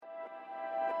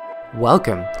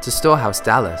Welcome to Storehouse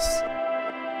Dallas.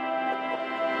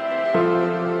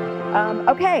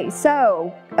 Okay,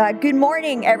 so good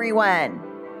morning, everyone.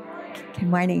 Good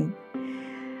morning.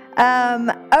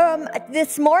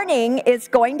 This morning is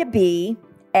going to be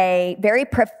a very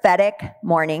prophetic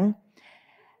morning.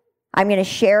 I'm going to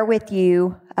share with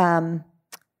you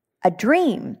a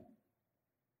dream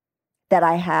that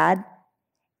I had,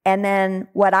 and then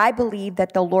what I believe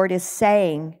that the Lord is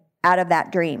saying out of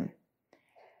that dream.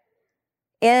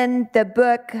 In the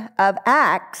book of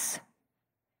Acts,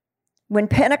 when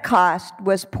Pentecost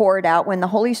was poured out, when the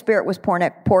Holy Spirit was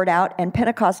poured out and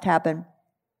Pentecost happened,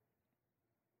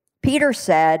 Peter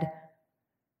said,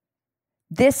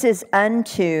 "This is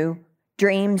unto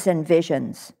dreams and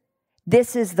visions.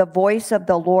 This is the voice of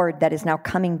the Lord that is now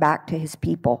coming back to his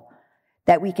people,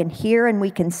 that we can hear and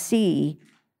we can see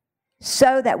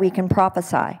so that we can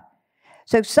prophesy."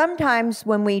 So sometimes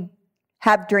when we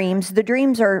have dreams, the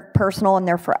dreams are personal and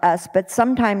they're for us, but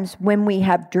sometimes when we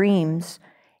have dreams,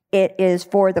 it is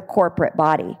for the corporate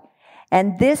body.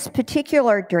 And this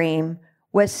particular dream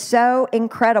was so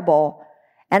incredible,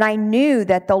 and I knew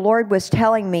that the Lord was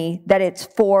telling me that it's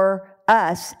for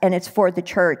us and it's for the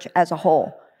church as a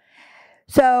whole.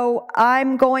 So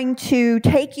I'm going to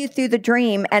take you through the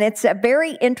dream, and it's a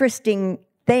very interesting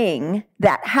thing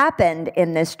that happened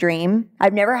in this dream.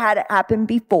 I've never had it happen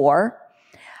before.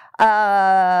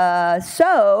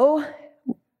 So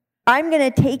I'm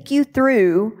going to take you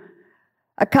through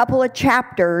a couple of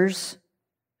chapters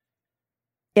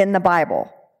in the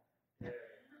Bible.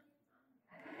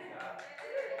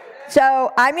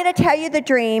 So I'm going to tell you the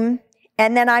dream,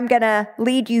 and then I'm going to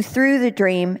lead you through the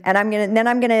dream, and then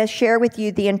I'm going to share with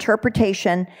you the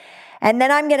interpretation, and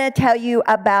then I'm going to tell you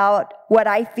about what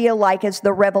I feel like is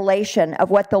the revelation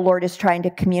of what the Lord is trying to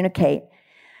communicate.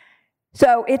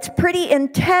 So it's pretty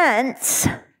intense,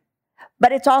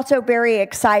 but it's also very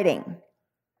exciting.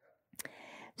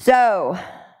 So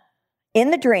in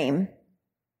the dream,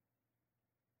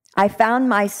 I found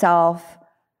myself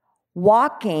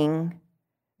walking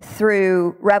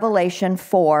through Revelation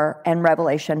 4 and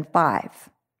Revelation 5.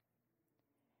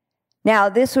 Now,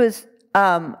 this was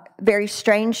very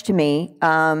strange to me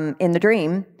in the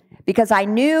dream, because I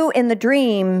knew in the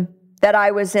dream that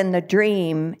I was in the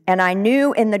dream, and I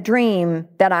knew in the dream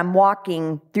that I'm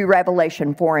walking through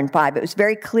Revelation 4 and 5. It was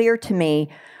very clear to me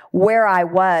where I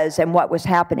was and what was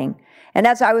happening. And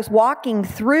as I was walking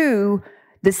through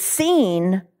the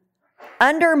scene,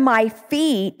 under my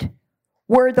feet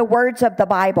were the words of the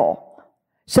Bible.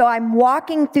 So I'm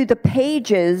walking through the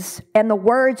pages, and the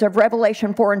words of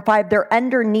Revelation 4 and 5, they're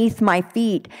underneath my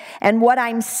feet. And what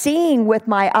I'm seeing with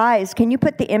my eyes, can you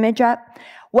put the image up?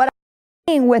 What I'm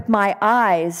seeing with my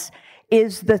eyes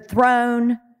is the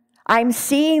throne. I'm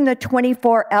seeing the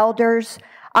 24 elders.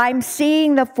 I'm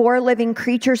seeing the 4 living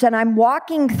creatures, and I'm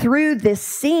walking through this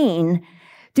scene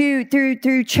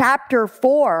through chapter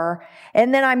 4,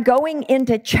 and then I'm going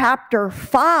into chapter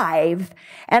 5,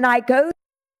 and I go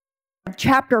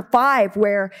chapter 5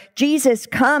 where Jesus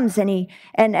comes and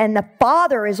the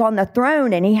Father is on the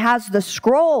throne, and he has the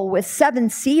scroll with 7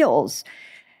 seals.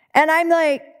 And I'm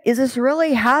like, is this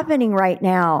really happening right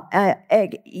now?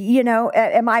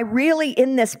 Am I really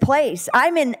in this place?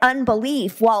 I'm in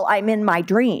unbelief while I'm in my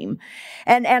dream.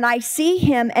 And I see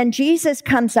him, and Jesus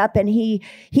comes up, and he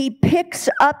picks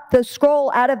up the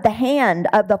scroll out of the hand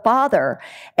of the Father.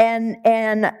 And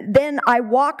then I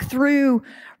walk through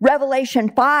Revelation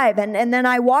 5, and then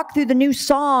I walk through the new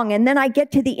song, and then I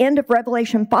get to the end of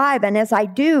Revelation 5. And as I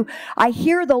do, I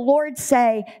hear the Lord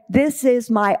say, "This is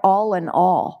my all in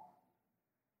all."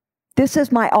 This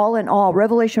is my all in all,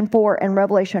 Revelation 4 and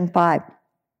Revelation 5.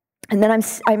 And then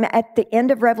I'm at the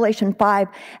end of Revelation 5,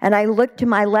 and I look to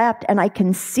my left, and I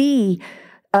can see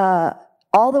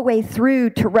all the way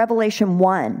through to Revelation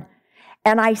 1.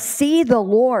 And I see the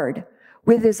Lord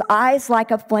with his eyes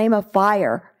like a flame of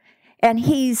fire, and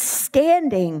he's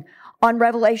standing on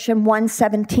Revelation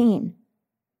 1:17.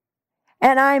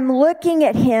 And I'm looking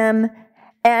at him,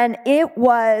 and it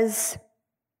was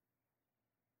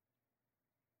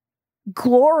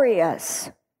glorious,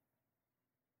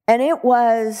 and it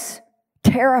was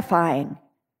terrifying.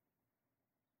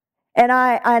 And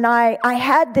I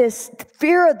had this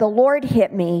fear of the Lord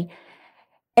hit me,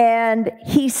 and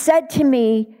he said to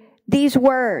me these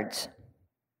words,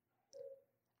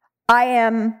 "I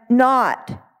am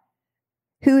not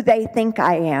who they think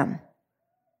I am."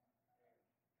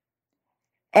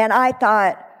 And I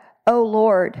thought, oh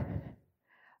Lord,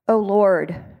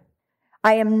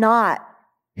 I am not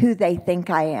who they think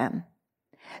I am.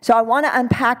 So I want to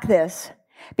unpack this.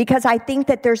 because I think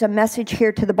that there's a message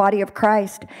here to the body of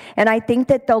Christ. And I think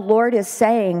that the Lord is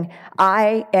saying,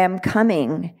 I am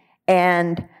coming,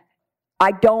 and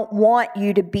I don't want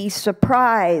you to be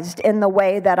surprised in the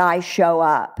way that I show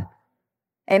up.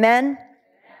 Amen?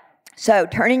 So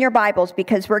turn in your Bibles,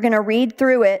 because we're going to read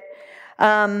through it.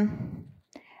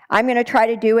 I'm going to try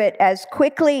to do it as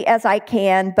quickly as I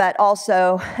can, but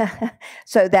also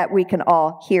so that we can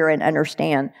all hear and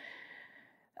understand.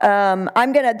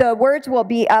 The words will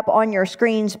be up on your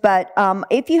screens, but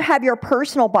if you have your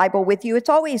personal Bible with you, it's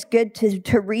always good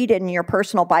to read it in your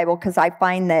personal Bible, because I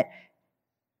find that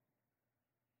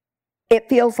it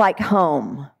feels like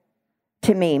home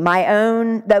to me.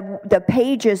 The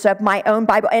pages of my own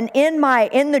Bible. And in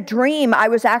the dream, I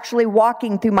was actually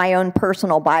walking through my own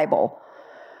personal Bible.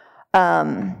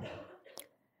 All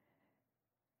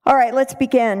right, let's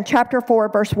begin. Chapter 4,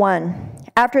 verse 1.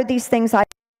 After these things I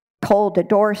behold a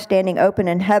door standing open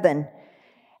in heaven,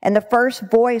 and the first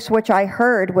voice which I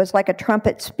heard was like a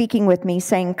trumpet speaking with me,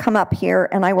 saying, Come up here,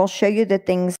 and I will show you the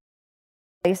things that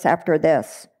take place after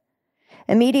this.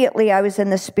 Immediately I was in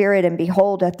the Spirit, and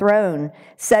behold, a throne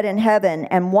set in heaven,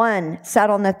 and one sat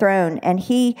on the throne. And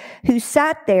he who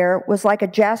sat there was like a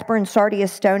jasper and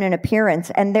sardius stone in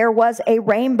appearance, and there was a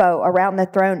rainbow around the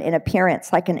throne in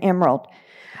appearance, like an emerald.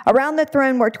 Around the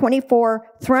throne were 24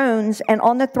 thrones, and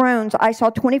on the thrones I saw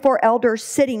 24 elders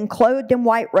sitting, clothed in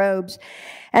white robes,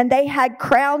 and they had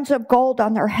crowns of gold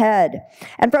on their head.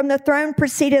 And from the throne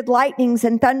proceeded lightnings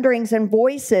and thunderings and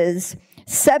voices.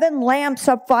 7 lamps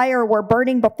of fire were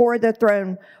burning before the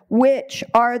throne, which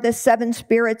are the 7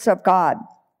 spirits of God.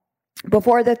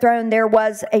 Before the throne there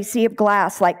was a sea of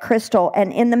glass like crystal,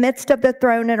 and in the midst of the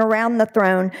throne and around the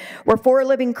throne were 4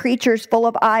 living creatures full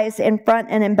of eyes in front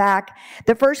and in back.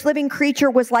 The first living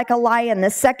creature was like a lion, the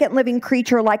second living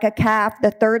creature like a calf, the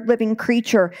third living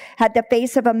creature had the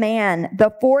face of a man,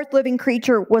 the fourth living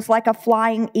creature was like a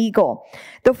flying eagle.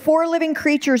 The 4 living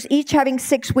creatures, each having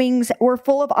 6 wings, were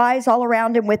full of eyes all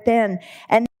around and within,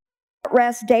 and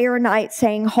rest day or night,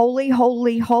 saying, Holy,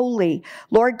 holy, holy,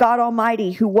 Lord God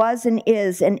Almighty, who was and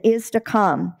is to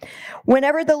come.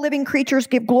 Whenever the living creatures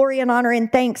give glory and honor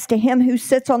and thanks to him who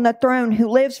sits on the throne, who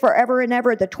lives forever and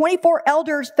ever, the 24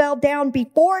 elders fell down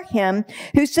before him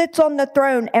who sits on the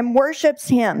throne and worships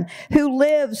him who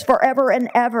lives forever and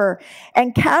ever,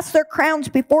 and cast their crowns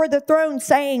before the throne,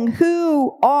 saying,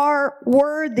 You are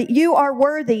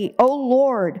worthy, O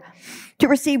Lord, to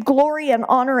receive glory and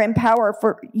honor and power,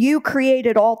 for you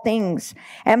created all things,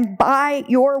 and by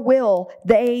your will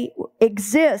they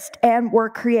exist and were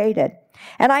created.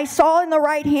 And I saw in the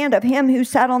right hand of him who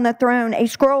sat on the throne a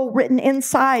scroll written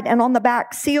inside and on the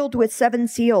back, sealed with 7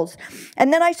 seals.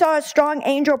 And then I saw a strong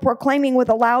angel proclaiming with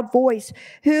a loud voice,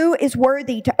 Who is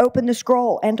worthy to open the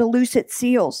scroll and to loose its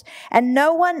seals? And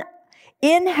no one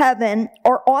in heaven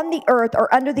or on the earth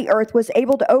or under the earth was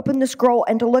able to open the scroll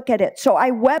and to look at it. So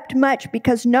I wept much,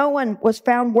 because no one was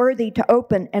found worthy to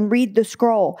open and read the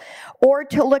scroll or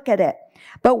to look at it.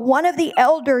 But one of the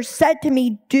elders said to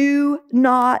me, Do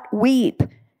not weep.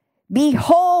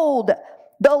 Behold,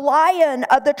 the Lion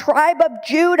of the tribe of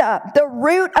Judah, the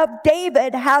Root of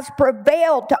David, has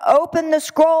prevailed to open the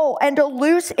scroll and to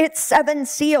loose its 7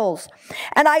 seals.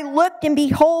 And I looked, and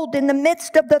behold, in the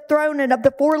midst of the throne and of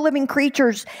the 4 living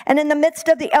creatures, and in the midst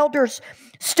of the elders,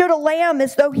 stood a lamb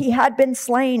as though he had been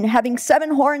slain, having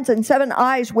 7 horns and 7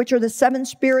 eyes, which are the 7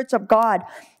 spirits of God,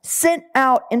 sent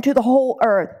out into the whole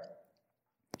earth.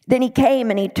 Then he came,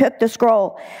 and he took the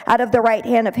scroll out of the right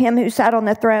hand of him who sat on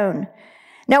the throne.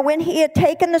 Now when he had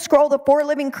taken the scroll, the 4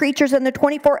 living creatures and the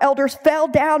 24 elders fell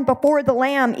down before the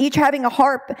Lamb, each having a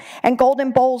harp and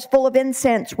golden bowls full of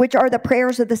incense, which are the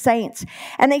prayers of the saints.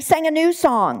 And they sang a new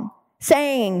song,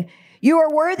 saying, You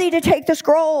are worthy to take the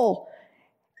scroll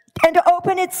and to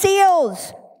open its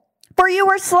seals. For you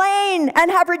were slain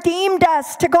and have redeemed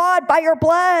us to God by your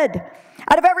blood,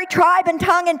 out of every tribe and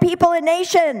tongue and people and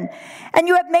nation. And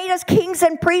you have made us kings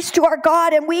and priests to our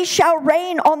God, and we shall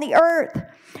reign on the earth.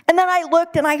 And then I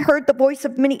looked, and I heard the voice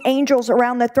of many angels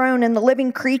around the throne, and the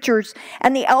living creatures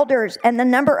and the elders, and the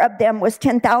number of them was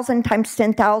 10,000 times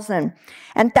 10,000,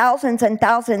 and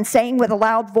thousands, saying with a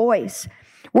loud voice,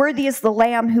 Worthy is the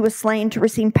Lamb who was slain to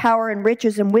receive power and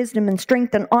riches and wisdom and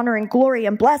strength and honor and glory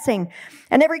and blessing.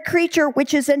 And every creature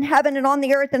which is in heaven and on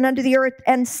the earth and under the earth,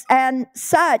 and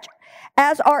such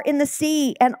as are in the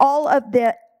sea, and all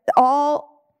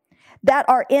that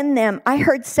are in them, I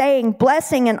heard saying,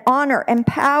 Blessing and honor and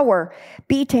power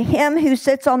be to him who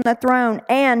sits on the throne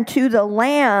and to the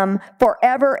Lamb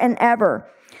forever and ever.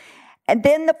 And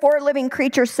then the 4 living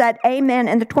creatures said, Amen.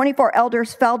 And the 24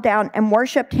 elders fell down and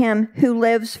worshiped him who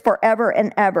lives forever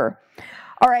and ever.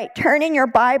 All right, turn in your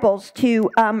Bibles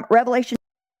to Revelation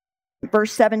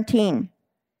verse 17.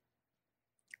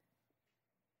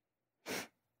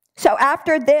 So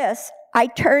after this, I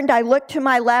turned, I looked to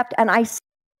my left, and I saw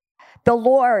the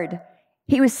Lord.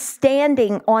 He was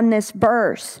standing on this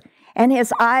verse, and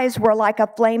his eyes were like a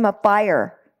flame of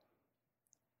fire.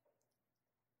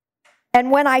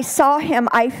 And when I saw him,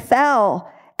 I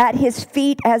fell at his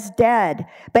feet as dead.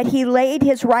 But he laid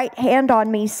his right hand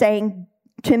on me, saying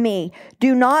to me,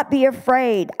 "Do not be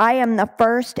afraid. I am the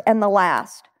first and the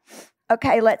last."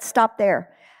 Okay, let's stop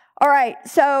there. All right,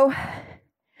 so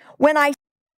when I saw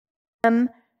him,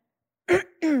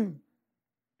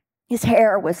 his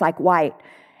hair was like white,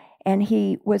 and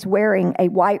he was wearing a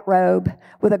white robe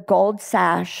with a gold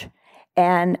sash.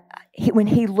 And when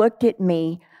he looked at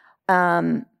me,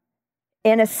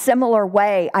 in a similar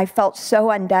way, I felt so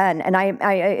undone. And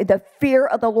I the fear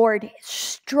of the Lord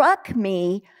struck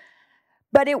me,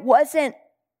 but it wasn't,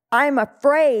 I'm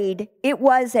afraid. He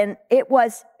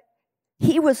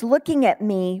was looking at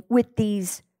me with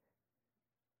these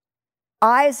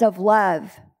eyes of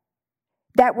love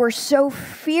that were so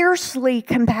fiercely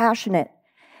compassionate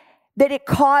that it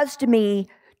caused me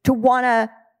to want to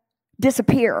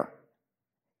disappear.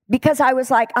 Because I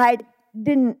was like, I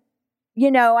didn't, we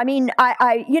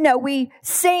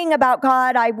sing about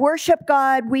God, I worship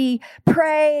God, we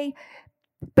pray,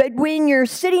 but when you're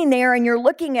sitting there and you're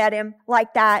looking at him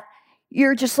like that,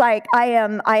 you're just like, I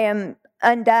am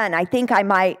undone. I think I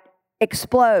might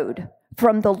explode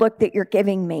from the look that you're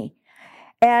giving me.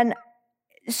 And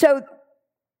so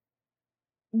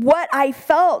what I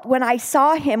felt when I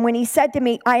saw him, when he said to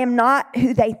me, "I am not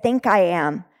who they think I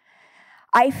am,"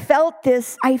 I felt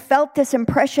this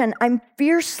impression. I'm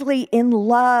fiercely in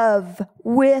love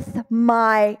with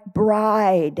my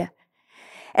bride.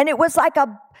 And it was like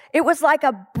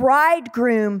a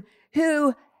bridegroom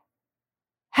who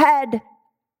had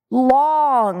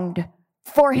longed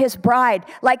for his bride,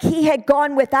 like he had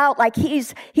gone without, like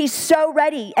he's so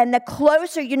ready. And the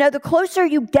closer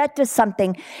you get to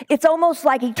something, it's almost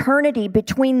like eternity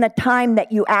between the time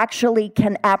that you actually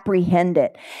can apprehend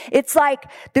it. It's like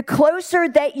the closer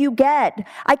that you get,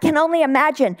 I can only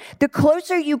imagine, the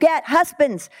closer you get,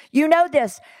 husbands, you know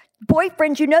this,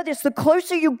 boyfriends, you know this, the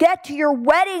closer you get to your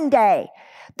wedding day,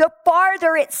 the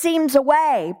farther it seems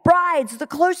away. Brides, the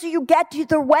closer you get to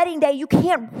the wedding day, you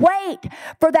can't wait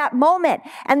for that moment.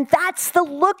 And that's the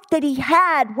look that he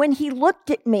had when he looked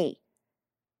at me.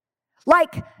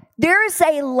 Like there's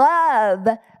a love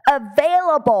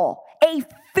available, a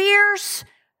fierce,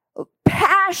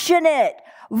 passionate,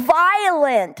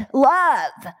 violent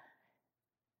love.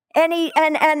 And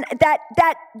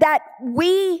that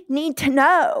we need to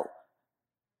know.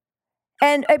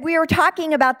 And we were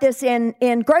talking about this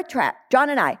in Growth Track,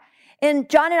 John and I. And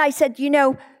John and I said,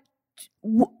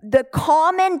 the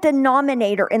common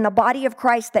denominator in the body of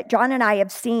Christ that John and I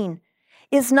have seen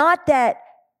is not that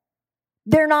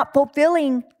they're not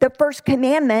fulfilling the first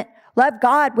commandment, love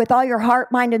God with all your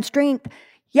heart, mind, and strength.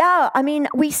 Yeah,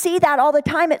 we see that all the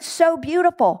time. It's so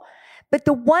beautiful. But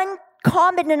the one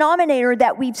common denominator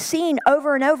that we've seen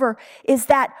over and over is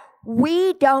that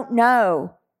we don't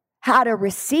know how to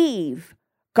receive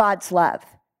God's love.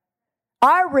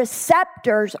 Our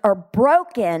receptors are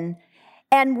broken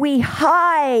and we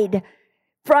hide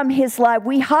from his love.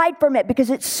 We hide from it because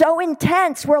it's so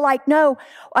intense. We're like, no,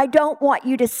 I don't want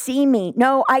you to see me.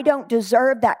 No, I don't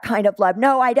deserve that kind of love.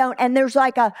 No, I don't. And there's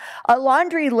like a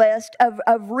laundry list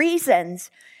of reasons.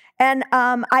 And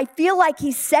I feel like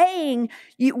he's saying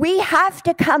we have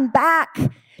to come back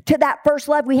to that first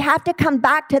love. We have to come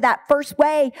back to that first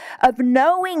way of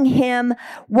knowing him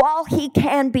while he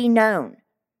can be known.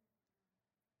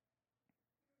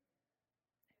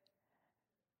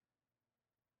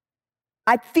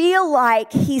 I feel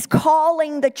like he's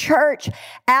calling the church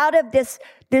out of this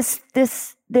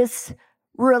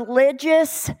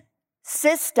religious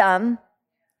system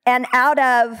and out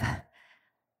of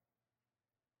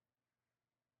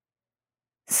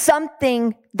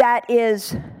something that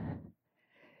is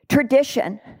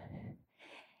tradition.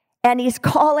 And he's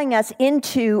calling us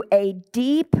into a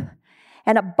deep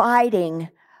and abiding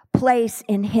place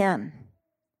in him.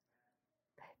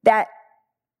 That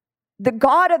the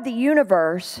God of the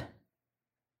universe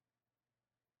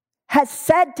has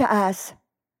said to us,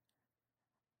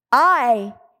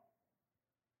 I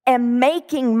am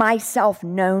making myself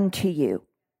known to you.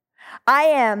 I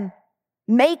am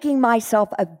making myself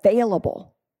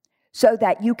available so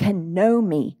that you can know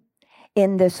me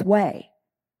in this way.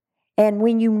 And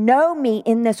when you know me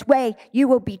in this way, you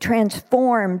will be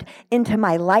transformed into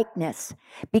my likeness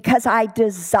because I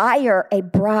desire a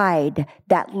bride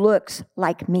that looks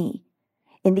like me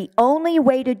And the only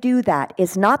way to do that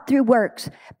is not through works,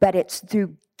 but it's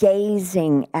through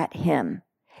gazing at him.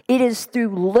 It is through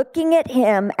looking at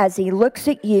him as he looks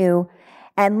at you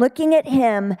and looking at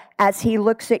him as he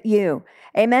looks at you.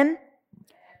 Amen?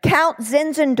 Count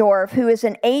Zinzendorf, who is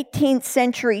an 18th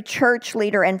century church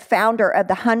leader and founder of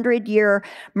the 100-year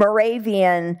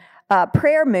Moravian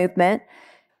prayer movement,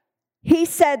 he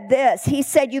said this. He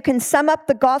said, you can sum up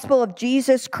the gospel of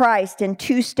Jesus Christ in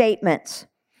two statements: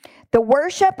 the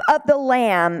worship of the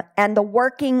Lamb and the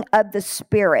working of the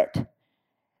Spirit.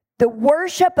 The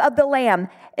worship of the Lamb.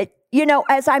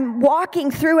 As I'm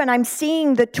walking through and I'm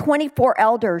seeing the 24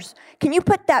 elders, can you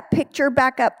put that picture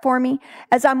back up for me?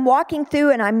 As I'm walking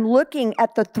through and I'm looking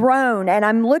at the throne and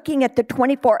I'm looking at the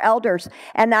 24 elders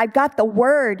and I've got the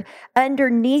word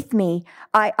underneath me,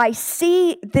 I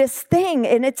see this thing,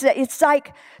 and it's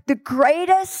like the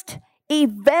greatest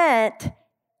event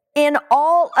in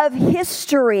all of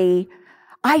history.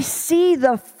 I see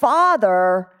the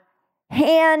Father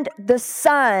hand the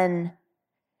Son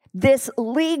this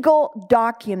legal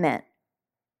document.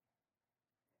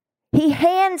 He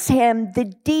hands him the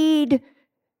deed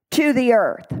to the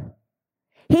earth.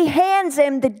 He hands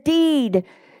him the deed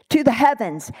to the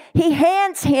heavens. He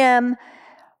hands him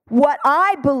what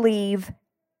I believe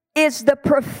is the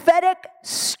prophetic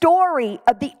story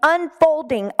of the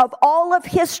unfolding of all of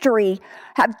history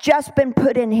have just been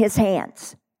put in his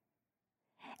hands.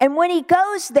 And when he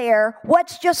goes there,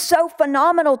 what's just so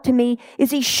phenomenal to me is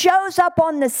he shows up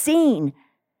on the scene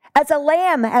as a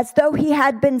lamb, as though he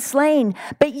had been slain.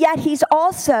 But yet he's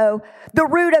also the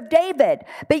root of David.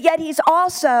 But yet he's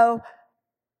also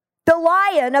the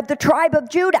Lion of the tribe of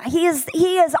Judah. He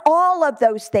is all of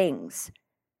those things.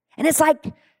 And it's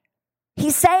like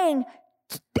he's saying,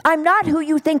 I'm not who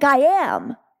you think I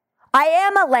am. I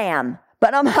am a lamb,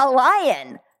 but I'm a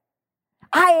lion.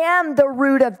 I am the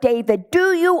root of David.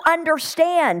 Do you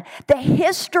understand the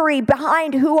history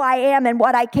behind who I am and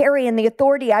what I carry and the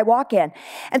authority I walk in?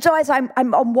 And so as I'm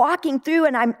walking through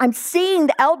and I'm seeing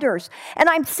the elders and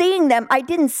I'm seeing them, I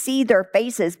didn't see their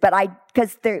faces, but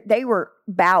because they were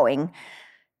bowing,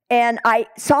 and I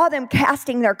saw them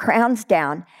casting their crowns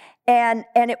down. And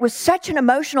it was such an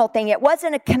emotional thing. It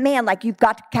wasn't a command like you've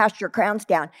got to cast your crowns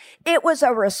down. It was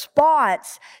a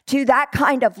response to that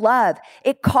kind of love.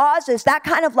 That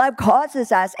kind of love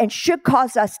causes us and should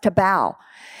cause us to bow.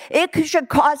 It should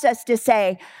cause us to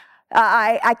say,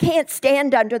 I can't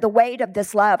stand under the weight of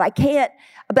this love. I can't,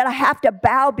 but I have to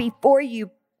bow before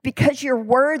you because you're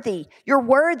worthy. You're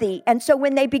worthy. And so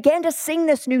when they began to sing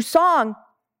this new song,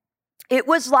 it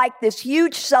was like this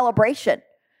huge celebration.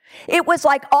 It was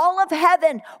like all of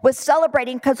heaven was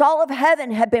celebrating because all of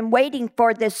heaven had been waiting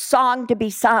for this song to be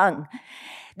sung.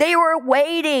 They were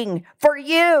waiting for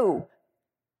you.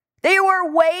 They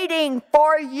were waiting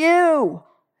for you.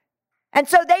 And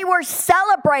so they were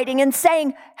celebrating and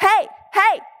saying, hey,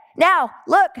 now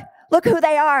look who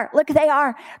they are. Look who they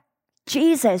are.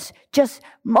 Jesus just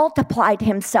multiplied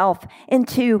himself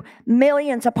into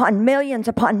millions upon millions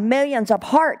upon millions of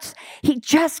hearts. He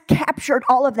just captured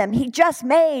all of them. He just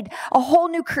made a whole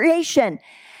new creation.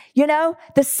 The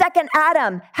second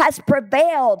Adam has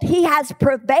prevailed. He has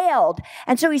prevailed.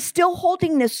 And so he's still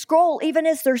holding this scroll even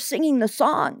as they're singing the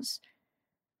songs.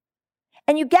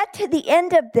 And you get to the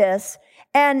end of this,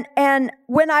 and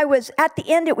when I was at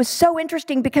the end, it was so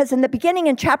interesting because in the beginning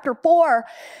in chapter 4,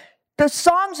 the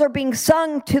songs are being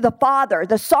sung to the Father.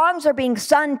 The songs are being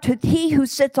sung to he who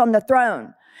sits on the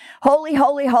throne. Holy,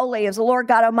 holy, holy is the Lord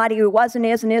God Almighty who was and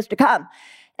is to come.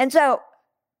 And so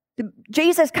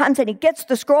Jesus comes and he gets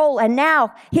the scroll, and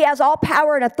now he has all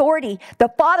power and authority. The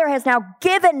Father has now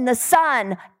given the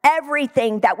Son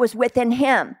everything that was within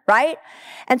him, right?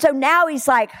 And so now he's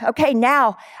like, okay,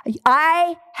 now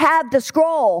I have the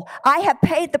scroll. I have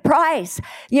paid the price.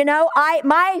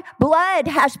 My blood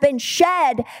has been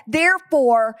shed.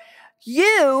 Therefore,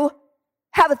 you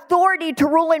have authority to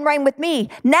rule and reign with me.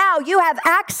 Now you have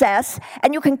access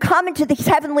and you can come into these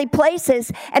heavenly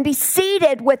places and be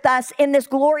seated with us in this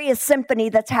glorious symphony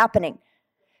that's happening.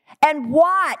 And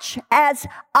watch as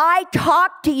I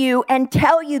talk to you and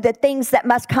tell you the things that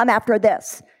must come after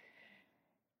this.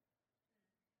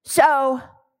 So,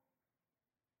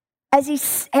 as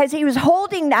he was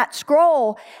holding that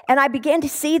scroll, and I began to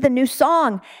see the new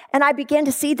song, and I began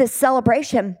to see this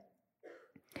celebration,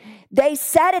 they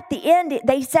said at the end,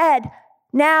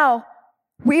 now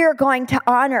we are going to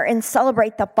honor and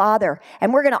celebrate the Father,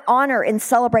 and we're going to honor and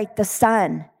celebrate the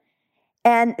Son.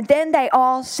 And then they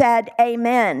all said,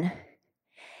 amen.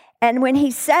 And when he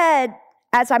said,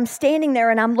 as I'm standing there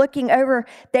and I'm looking over,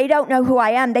 they don't know who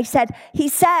I am. He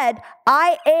said,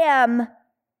 I am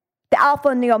the Alpha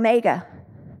and the Omega.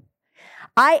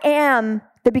 I am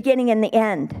the beginning and the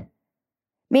end,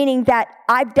 meaning that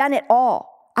I've done it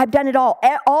all. I've done it all.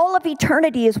 All of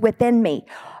eternity is within me.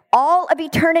 All of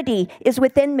eternity is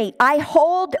within me. I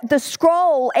hold the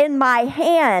scroll in my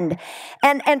hand.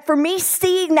 And for me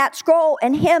seeing that scroll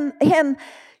and him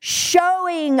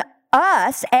showing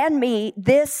us and me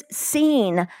this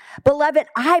scene, beloved,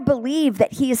 I believe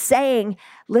that he is saying,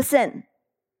 listen,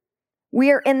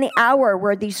 we are in the hour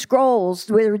where these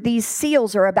scrolls, where these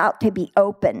seals are about to be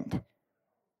opened.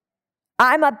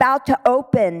 I'm about to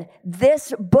open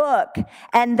this book,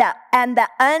 and the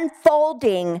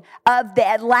unfolding of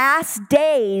the last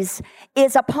days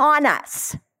is upon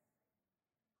us.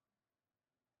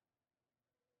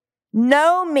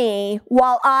 Know me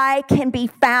while I can be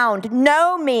found.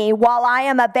 Know me while I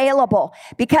am available.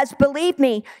 Because believe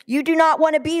me, you do not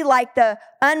want to be like the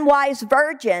unwise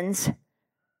virgins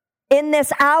in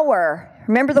this hour.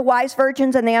 Remember the wise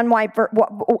virgins and the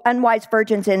unwise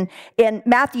virgins in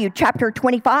Matthew chapter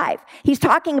 25. He's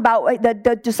talking about,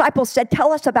 the disciples said,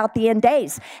 tell us about the end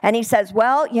days. And he says,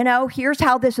 well, here's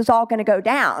how this is all going to go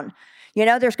down.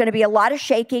 There's going to be a lot of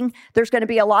shaking. There's going to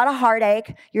be a lot of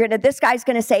heartache. This guy's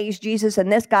going to say he's Jesus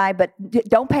and this guy, but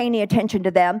don't pay any attention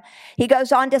to them. He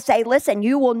goes on to say, listen,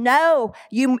 you will know,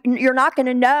 you're not going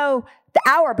to know the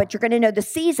hour, but you're going to know the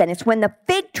season. It's when the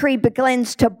fig tree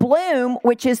begins to bloom,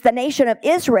 which is the nation of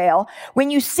Israel. When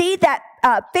you see that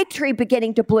fig tree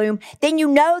beginning to bloom, then you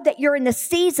know that you're in the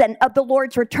season of the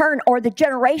Lord's return, or the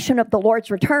generation of the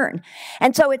Lord's return.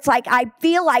 And so it's like, I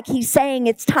feel like he's saying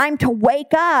it's time to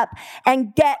wake up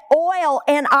and get oil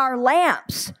in our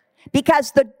lamps.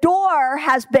 Because the door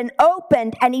has been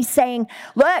opened, and he's saying,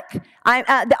 look,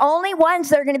 the only ones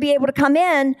that are going to be able to come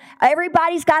in,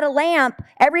 everybody's got a lamp,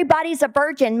 everybody's a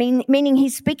virgin, meaning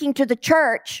he's speaking to the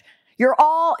church. You're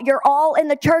all in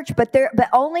the church, but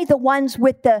only the ones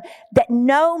that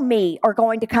know me are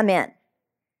going to come in.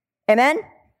 Amen?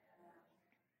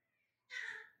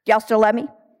 Y'all still love me?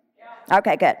 Yeah.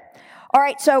 Okay, good. All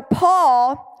right, so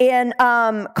Paul in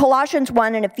Colossians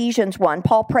 1 and Ephesians 1,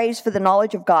 Paul prays for the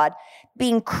knowledge of God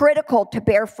being critical to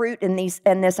bear fruit in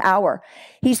this hour.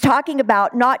 He's talking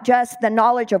about not just the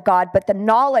knowledge of God, but the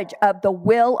knowledge of the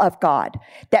will of God,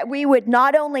 that we would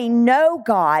not only know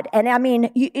God, and I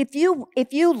mean, if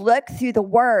you look through the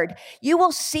Word, you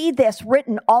will see this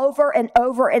written over and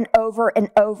over and over and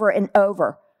over and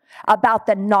over about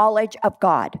the knowledge of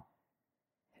God.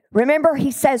 Remember,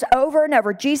 he says over and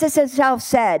over, Jesus himself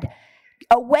said,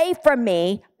 away from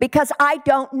me, because I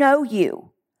don't know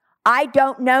you. I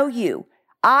don't know you.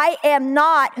 I am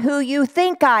not who you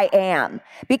think I am,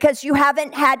 because you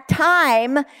haven't had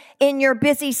time in your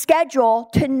busy schedule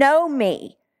to know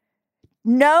me.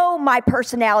 Know my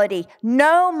personality,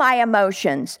 know my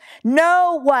emotions,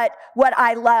 know what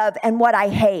I love and what I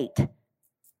hate.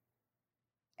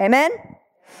 Amen?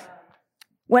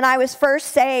 When I was first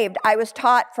saved, I was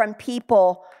taught from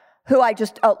people who I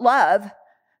just love,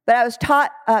 but I was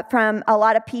taught from a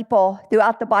lot of people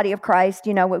throughout the body of Christ.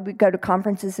 We'd go to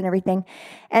conferences and everything,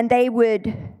 and they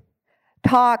would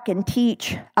talk and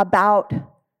teach about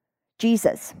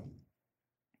Jesus.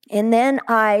 And then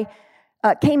I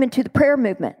came into the prayer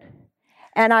movement,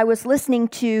 and I was listening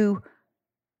to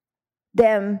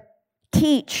them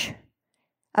teach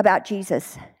about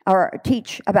Jesus,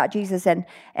 and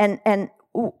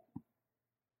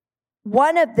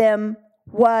one of them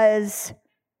was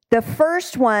the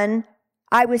first one.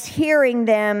 I was hearing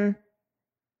them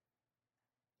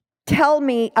tell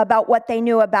me about what they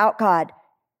knew about God,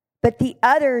 but the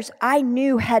others I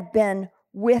knew had been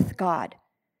with God.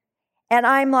 And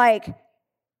I'm like,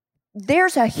 you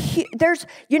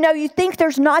think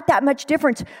there's not that much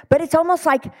difference, but it's almost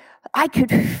like I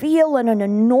could feel an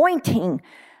anointing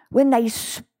when they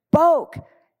spoke.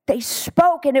 They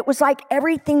spoke, and it was like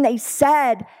everything they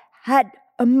said had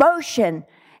emotion,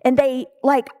 and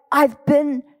I've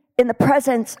been in the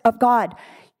presence of God.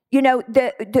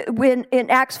 When in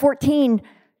Acts 14,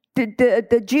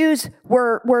 the Jews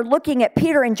were looking at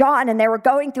Peter and John, and they were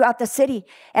going throughout the city,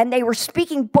 and they were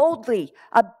speaking boldly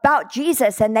about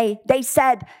Jesus, and they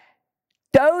said,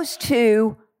 those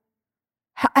two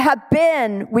have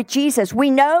been with Jesus.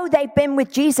 We know they've been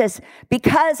with Jesus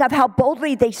because of how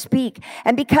boldly they speak,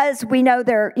 and because we know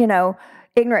they're,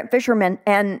 ignorant fishermen,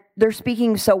 and they're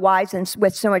speaking so wise and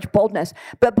with so much boldness.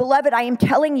 But beloved, I am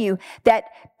telling you that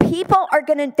people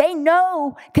they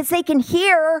know, because they can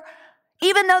hear,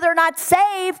 even though they're not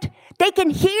saved, they can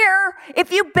hear if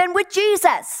you've been with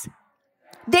Jesus.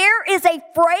 There is a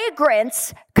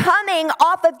fragrance coming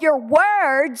off of your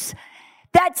words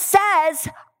that says,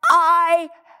 I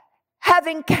have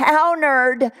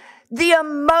encountered the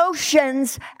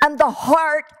emotions and the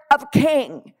heart of a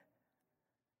king.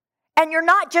 And you're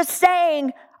not just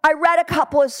saying, I read a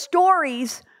couple of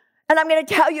stories and I'm going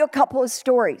to tell you a couple of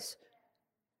stories.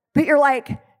 But you're like,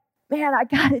 man, I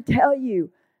got to tell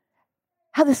you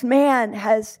how this man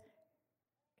has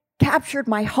captured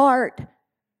my heart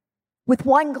with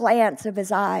one glance of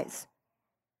his eyes.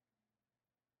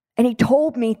 And he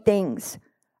told me things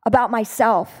about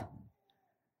myself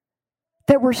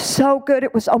that were so good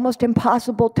it was almost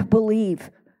impossible to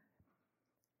believe.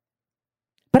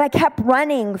 But I kept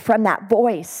running from that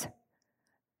voice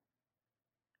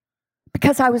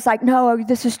because I was like, no,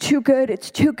 this is too good.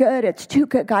 It's too good. It's too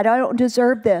good. God, I don't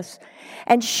deserve this.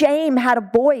 And shame had a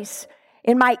voice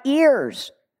in my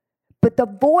ears, but the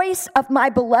voice of my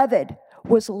beloved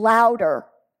was louder.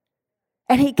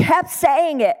 And he kept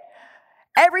saying it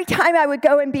every time I would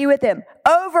go and be with him,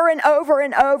 over and over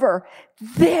and over.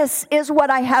 This is what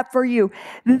I have for you.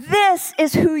 This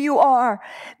is who you are.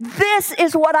 This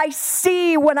is what I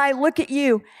see when I look at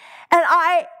you. And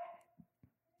I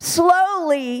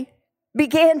slowly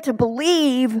began to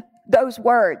believe those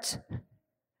words.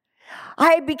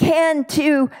 I began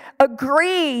to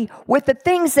agree with the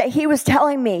things that he was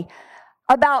telling me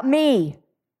about me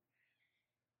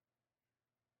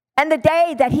and the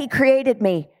day that he created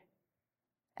me.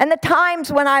 And the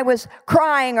times when I was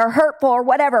crying or hurtful or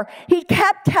whatever, he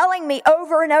kept telling me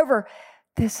over and over,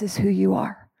 this is who you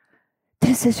are.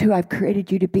 This is who I've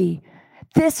created you to be.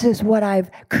 This is what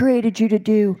I've created you to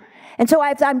do. And so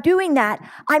as I'm doing that,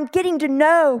 I'm getting to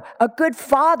know a good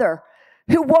father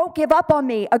who won't give up on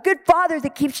me, a good father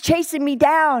that keeps chasing me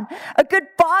down, a good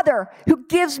father who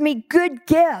gives me good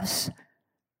gifts.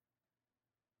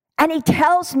 And he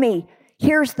tells me,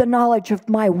 here's the knowledge of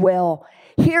my will.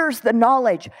 Here's the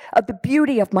knowledge of the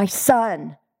beauty of my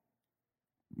son.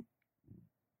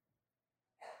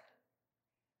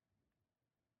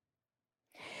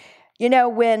 You know,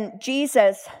 when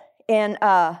Jesus in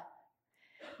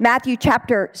Matthew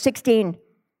chapter 16,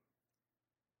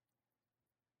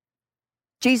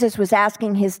 Jesus was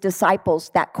asking his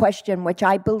disciples that question, which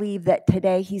I believe that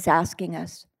today he's asking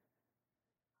us.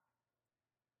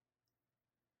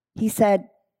 He said,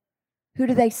 who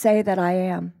do they say that I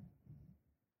am?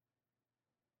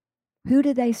 Who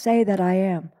do they say that I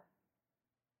am?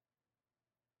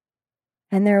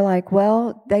 And they're like,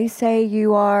 well, they say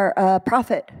you are a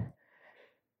prophet.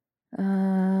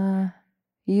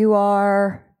 You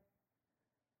are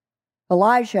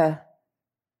Elijah.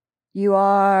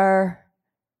 You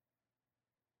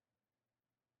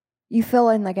fill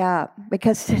in the gap.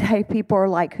 Because today people are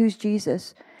like, who's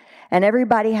Jesus? And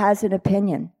everybody has an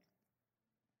opinion.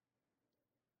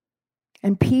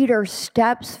 And Peter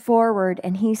steps forward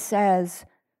and he says,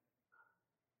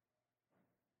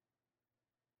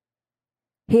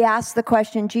 he asked the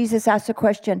question, Jesus asked the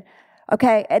question,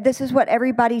 okay, this is what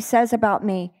everybody says about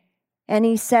me. And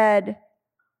he said,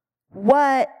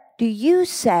 what do you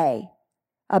say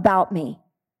about me?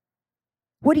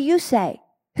 What do you say?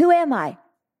 Who am I?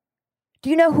 Do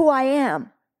you know who I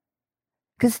am?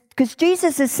 Because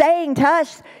Jesus is saying to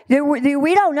us,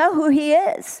 we don't know who he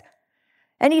is.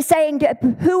 And he's saying,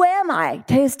 who am I?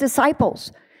 To his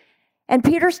disciples. And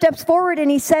Peter steps forward and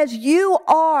he says, you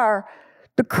are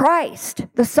the Christ,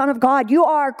 the Son of God. You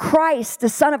are Christ, the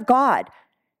Son of God.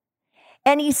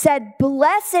 And he said,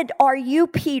 blessed are you,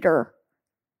 Peter,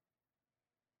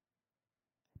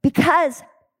 because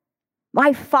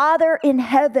my Father in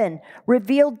heaven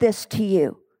revealed this to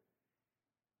you.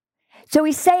 So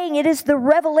he's saying it is the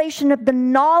revelation of the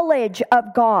knowledge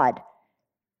of God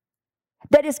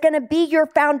that is going to be your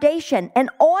foundation. And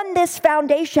on this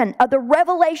foundation of the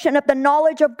revelation of the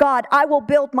knowledge of God, I will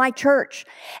build my church.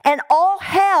 And all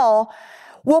hell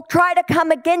will try to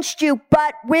come against you,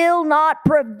 but will not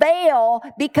prevail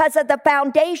because of the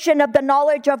foundation of the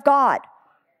knowledge of God.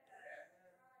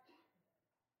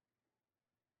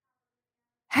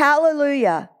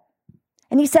 Hallelujah.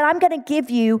 And he said, I'm going to give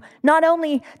you not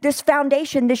only this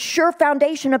foundation, this sure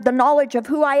foundation of the knowledge of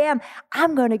who I am,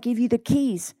 I'm going to give you the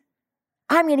keys.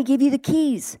 I'm going to give you the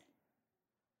keys.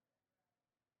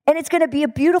 And it's going to be a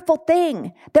beautiful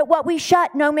thing that what we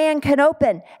shut, no man can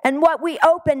open. And what we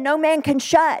open, no man can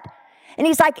shut. And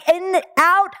he's like,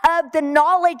 out of the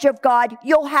knowledge of God,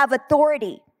 you'll have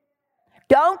authority.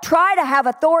 Don't try to have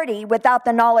authority without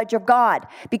the knowledge of God.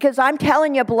 Because I'm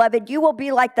telling you, beloved, you will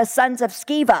be like the sons of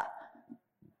Sceva.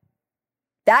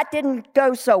 That didn't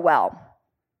go so well.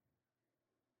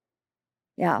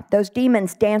 Yeah, those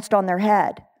demons danced on their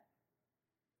head.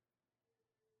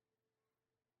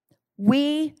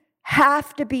 We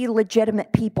have to be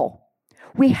legitimate people.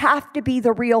 We have to be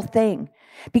the real thing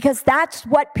because that's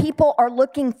what people are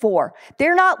looking for.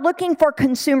 They're not looking for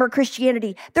consumer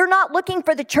Christianity. They're not looking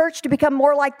for the church to become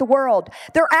more like the world.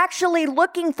 They're actually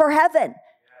looking for heaven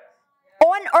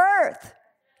on earth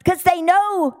because they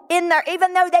know even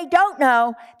though they don't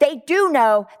know, they do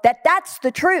know that that's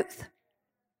the truth.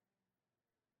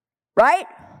 Right?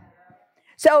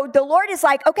 So the Lord is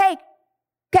like, okay,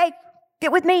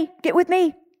 get with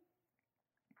me.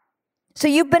 So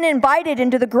you've been invited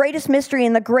into the greatest mystery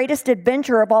and the greatest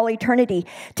adventure of all eternity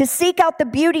to seek out the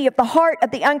beauty of the heart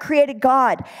of the uncreated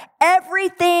God.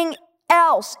 Everything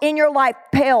else in your life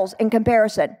pales in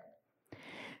comparison.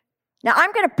 Now,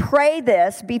 I'm going to pray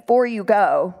this before you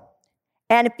go.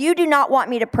 And if you do not want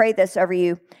me to pray this over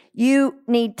you, you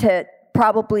need to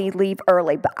probably leave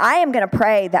early. But I am going to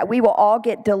pray that we will all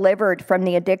get delivered from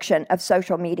the addiction of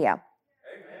social media.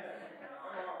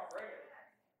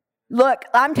 Look,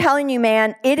 I'm telling you,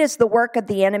 man, it is the work of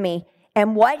the enemy.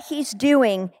 And what he's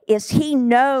doing is he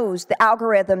knows the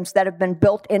algorithms that have been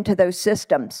built into those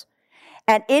systems.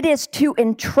 And it is to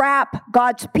entrap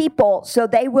God's people so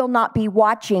they will not be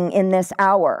watching in this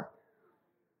hour.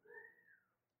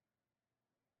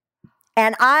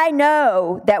 And I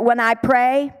know that when I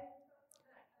pray,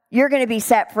 you're going to be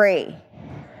set free.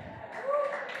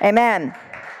 Amen.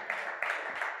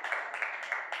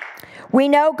 We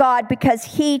know God because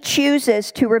he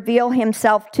chooses to reveal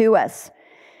himself to us.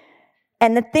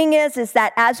 And the thing is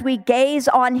that as we gaze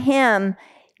on him,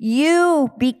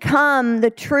 you become the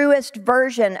truest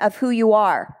version of who you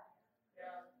are.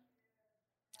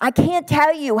 I can't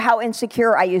tell you how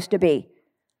insecure I used to be.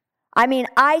 I mean,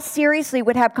 I seriously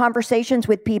would have conversations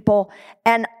with people,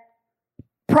 and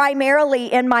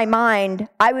primarily in my mind,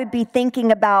 I would be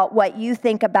thinking about what you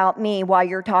think about me while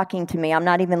you're talking to me. I'm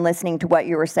not even listening to what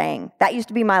you were saying. That used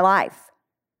to be my life.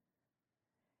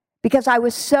 Because I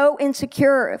was so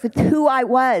insecure with who I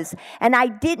was. And I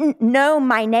didn't know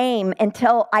my name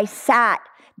until I sat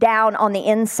down on the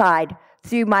inside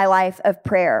through my life of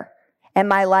prayer and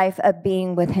my life of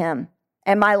being with him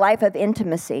and my life of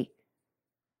intimacy.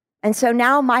 And so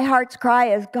now my heart's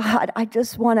cry is, God, I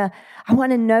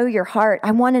want to know your heart.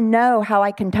 I want to know how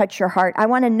I can touch your heart. I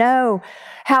want to know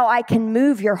how I can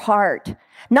move your heart.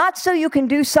 Not so you can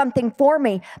do something for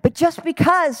me, but just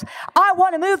because I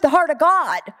want to move the heart of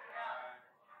God.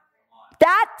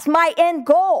 That's my end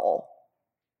goal.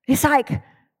 It's like,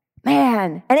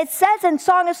 man. And it says in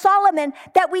Song of Solomon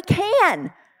that we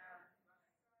can.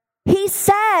 He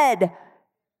said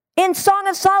in Song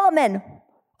of Solomon,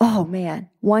 oh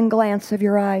man, one glance of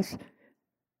your eyes,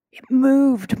 it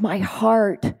moved my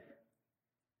heart.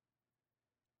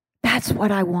 That's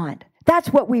what I want. That's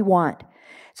what we want.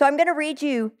 So I'm going to read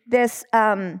you this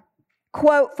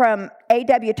quote from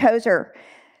A.W. Tozer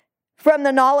from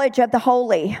The Knowledge of the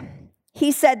Holy.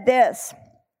 He said this: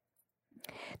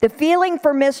 the feeling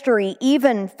for mystery,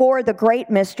 even for the great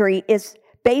mystery, is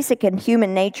basic in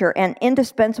human nature and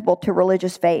indispensable to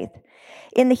religious faith.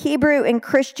 In the Hebrew and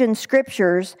Christian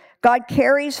scriptures, God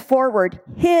carries forward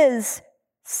his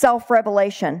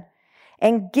self-revelation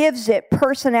and gives it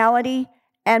personality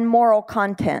and moral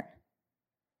content.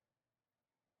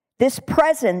 This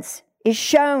presence is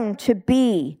shown to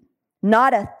be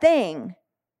not a thing,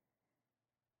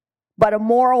 but a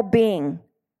moral being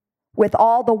with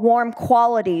all the warm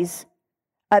qualities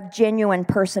of genuine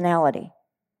personality.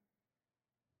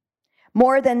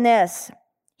 More than this,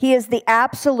 he is the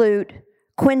absolute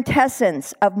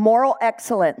quintessence of moral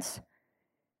excellence,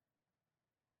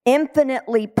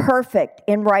 infinitely perfect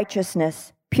in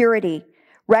righteousness, purity,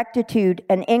 rectitude,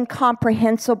 and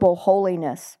incomprehensible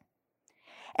holiness.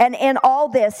 And in all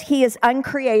this, he is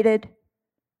uncreated,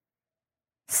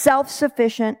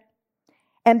 self-sufficient,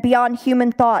 and beyond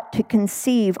human thought to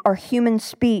conceive or human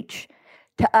speech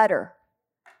to utter.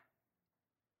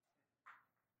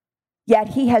 Yet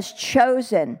he has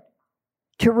chosen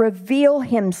to reveal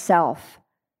himself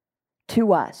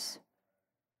to us.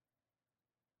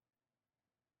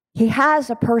 He has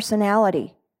a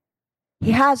personality.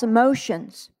 He has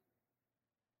emotions.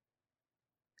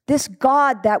 This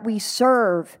God that we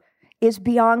serve is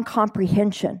beyond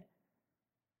comprehension.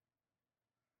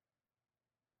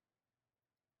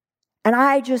 And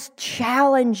I just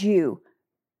challenge you,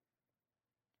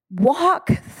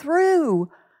 walk through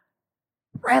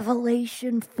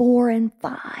Revelation 4 and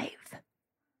 5.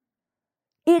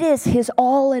 It is his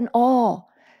all in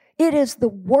all. It is the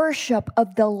worship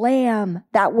of the Lamb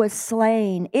that was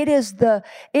slain. It is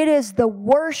the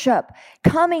worship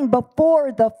coming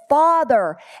before the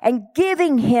Father and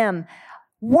giving him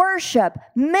worship,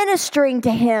 ministering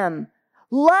to him,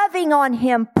 loving on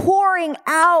him, pouring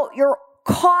out your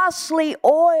costly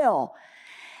oil.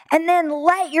 And then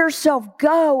let yourself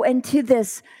go into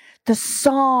the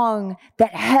song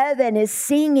that heaven is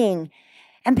singing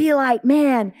and be like,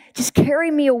 man, just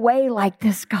carry me away like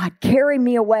this, God. Carry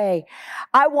me away.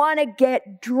 I want to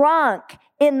get drunk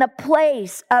in the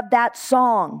place of that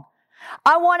song.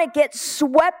 I want to get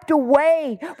swept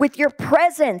away with your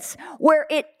presence where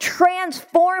it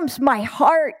transforms my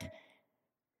heart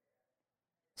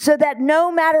so that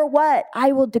no matter what,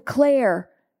 I will declare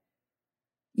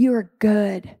you are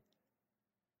good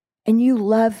and you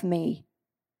love me.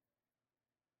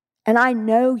 And I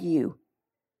know you.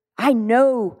 I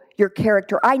know your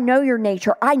character. I know your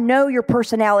nature. I know your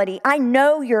personality. I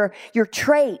know your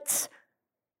traits.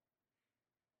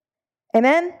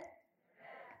 Amen?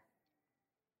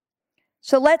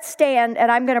 So let's stand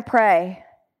and I'm going to pray.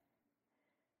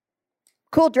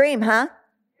 Cool dream, huh?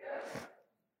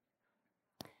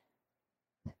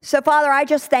 So Father, I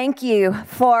just thank you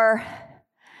for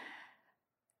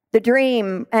the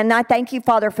dream. And I thank you,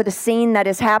 Father, for the scene that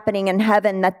is happening in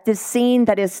heaven, that this scene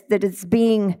that is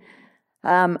being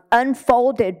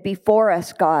unfolded before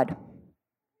us, God.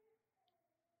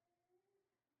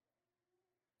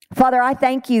 Father, I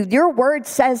thank you. Your word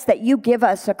says that you give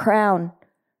us a crown.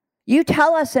 You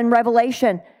tell us in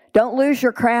Revelation, don't lose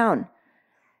your crown.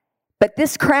 But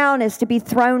this crown is to be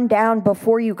thrown down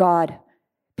before you, God,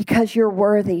 because you're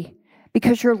worthy.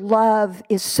 Because your love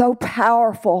is so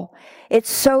powerful. It's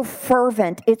so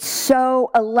fervent. It's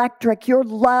so electric. Your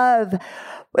love,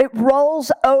 it rolls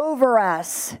over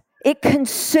us. It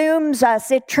consumes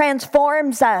us. It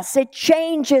transforms us. It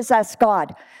changes us,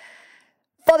 God.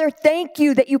 Father, thank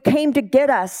you that you came to get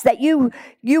us, that you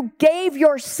gave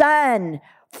your Son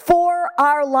for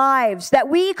our lives, that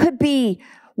we could be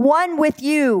one with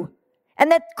you,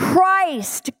 and that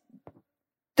Christ,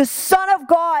 the Son of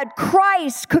God,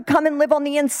 Christ, could come and live on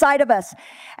the inside of us.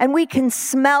 And we can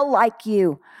smell like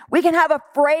you. We can have a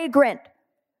fragrant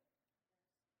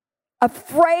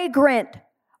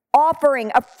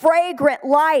offering, a fragrant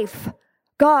life.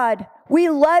 God, we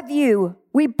love you.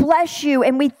 We bless you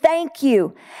and we thank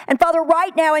you. And Father,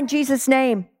 right now in Jesus'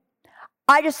 name,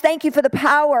 I just thank you for the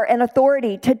power and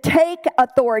authority to take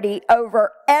authority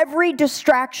over every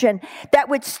distraction that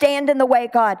would stand in the way,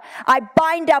 God. I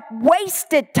bind up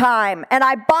wasted time and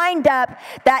I bind up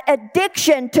that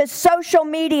addiction to social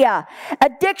media,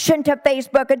 addiction to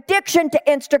Facebook, addiction to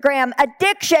Instagram,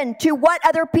 addiction to what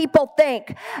other people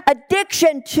think,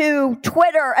 addiction to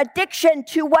Twitter, addiction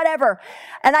to whatever.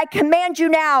 And I command you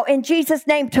now in Jesus'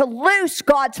 name to loose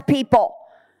God's people.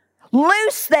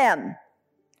 Loose them.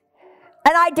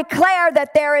 And I declare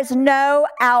that there is no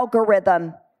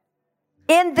algorithm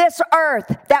in this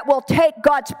earth that will take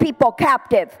God's people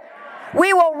captive.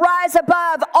 We will rise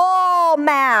above all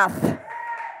math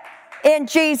in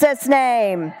Jesus'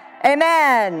 name.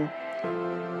 Amen.